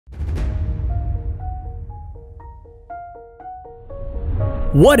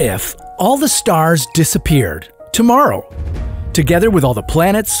What if all the stars disappeared tomorrow, together with all the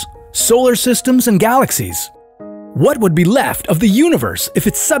planets, solar systems, and galaxies? What would be left of the universe if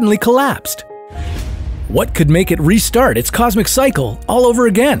it suddenly collapsed? What could make it restart its cosmic cycle all over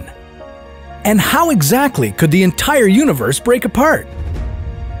again? And how exactly could the entire universe break apart?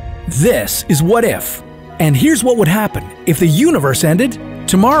 This is What If, and here's what would happen if the universe ended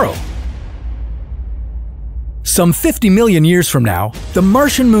tomorrow. Some 50 million years from now, the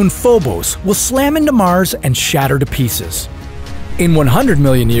Martian moon Phobos will slam into Mars and shatter to pieces. In 100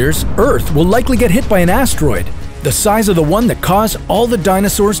 million years, Earth will likely get hit by an asteroid, the size of the one that caused all the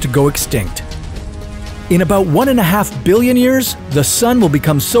dinosaurs to go extinct. In about 1.5 billion years, the Sun will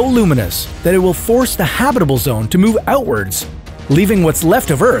become so luminous that it will force the habitable zone to move outwards, leaving what's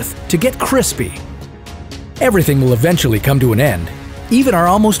left of Earth to get crispy. Everything will eventually come to an end, even our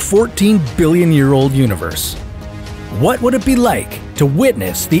almost 14 billion-year-old universe. What would it be like to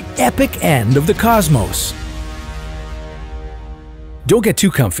witness the epic end of the cosmos? Don't get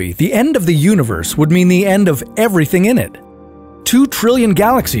too comfy. The end of the universe would mean the end of everything in it. 2 trillion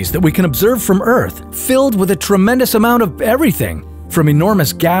galaxies that we can observe from Earth, filled with a tremendous amount of everything, from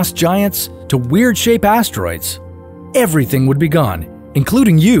enormous gas giants to weird-shaped asteroids. Everything would be gone,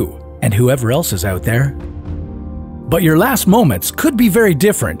 including you and whoever else is out there. But your last moments could be very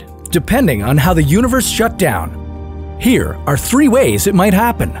different, depending on how the universe shut down. Here are 3 ways it might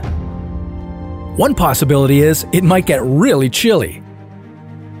happen. One possibility is it might get really chilly.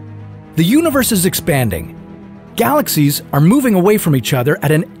 The universe is expanding. Galaxies are moving away from each other at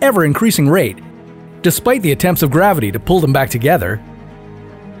an ever-increasing rate, despite the attempts of gravity to pull them back together.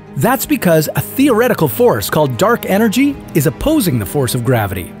 That's because a theoretical force called dark energy is opposing the force of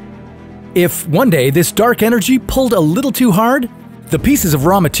gravity. If one day this dark energy pulled a little too hard, the pieces of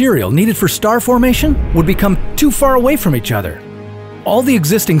raw material needed for star formation would become too far away from each other. All the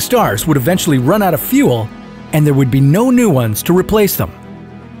existing stars would eventually run out of fuel, and there would be no new ones to replace them.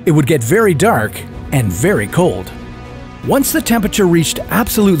 It would get very dark and very cold. Once the temperature reached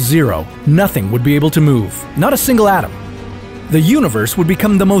absolute zero, nothing would be able to move, not a single atom. The universe would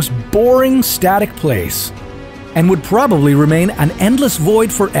become the most boring, static place, and would probably remain an endless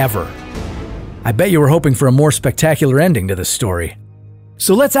void forever. I bet you were hoping for a more spectacular ending to this story.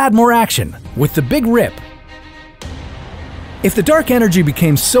 So let's add more action with the Big Rip. If the dark energy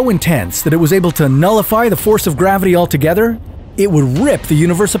became so intense that it was able to nullify the force of gravity altogether, it would rip the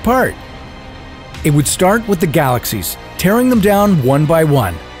universe apart. It would start with the galaxies, tearing them down one by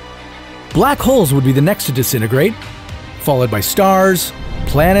one. Black holes would be the next to disintegrate, followed by stars,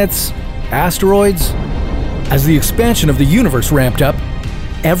 planets, asteroids. As the expansion of the universe ramped up,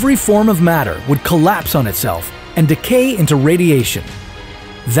 every form of matter would collapse on itself and decay into radiation.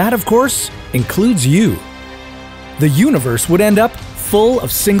 That, of course, includes you. The universe would end up full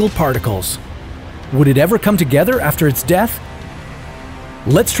of single particles. Would it ever come together after its death?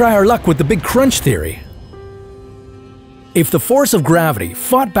 Let's try our luck with the Big Crunch theory. If the force of gravity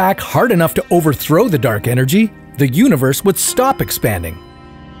fought back hard enough to overthrow the dark energy, the universe would stop expanding.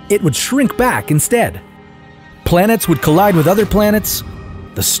 It would shrink back instead. Planets would collide with other planets,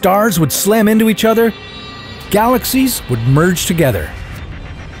 the stars would slam into each other, galaxies would merge together.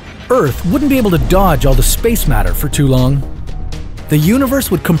 Earth wouldn't be able to dodge all the space matter for too long. The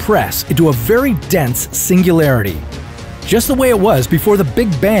universe would compress into a very dense singularity, just the way it was before the Big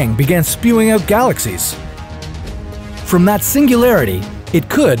Bang began spewing out galaxies. From that singularity, it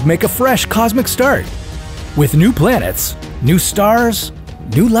could make a fresh cosmic start, with new planets, new stars,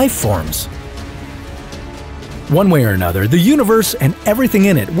 new life forms. One way or another, the universe and everything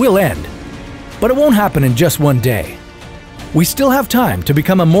in it will end, but it won't happen in just one day. We still have time to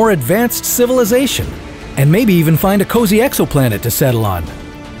become a more advanced civilization, and maybe even find a cozy exoplanet to settle on.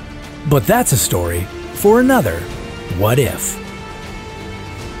 But that's a story for another What If.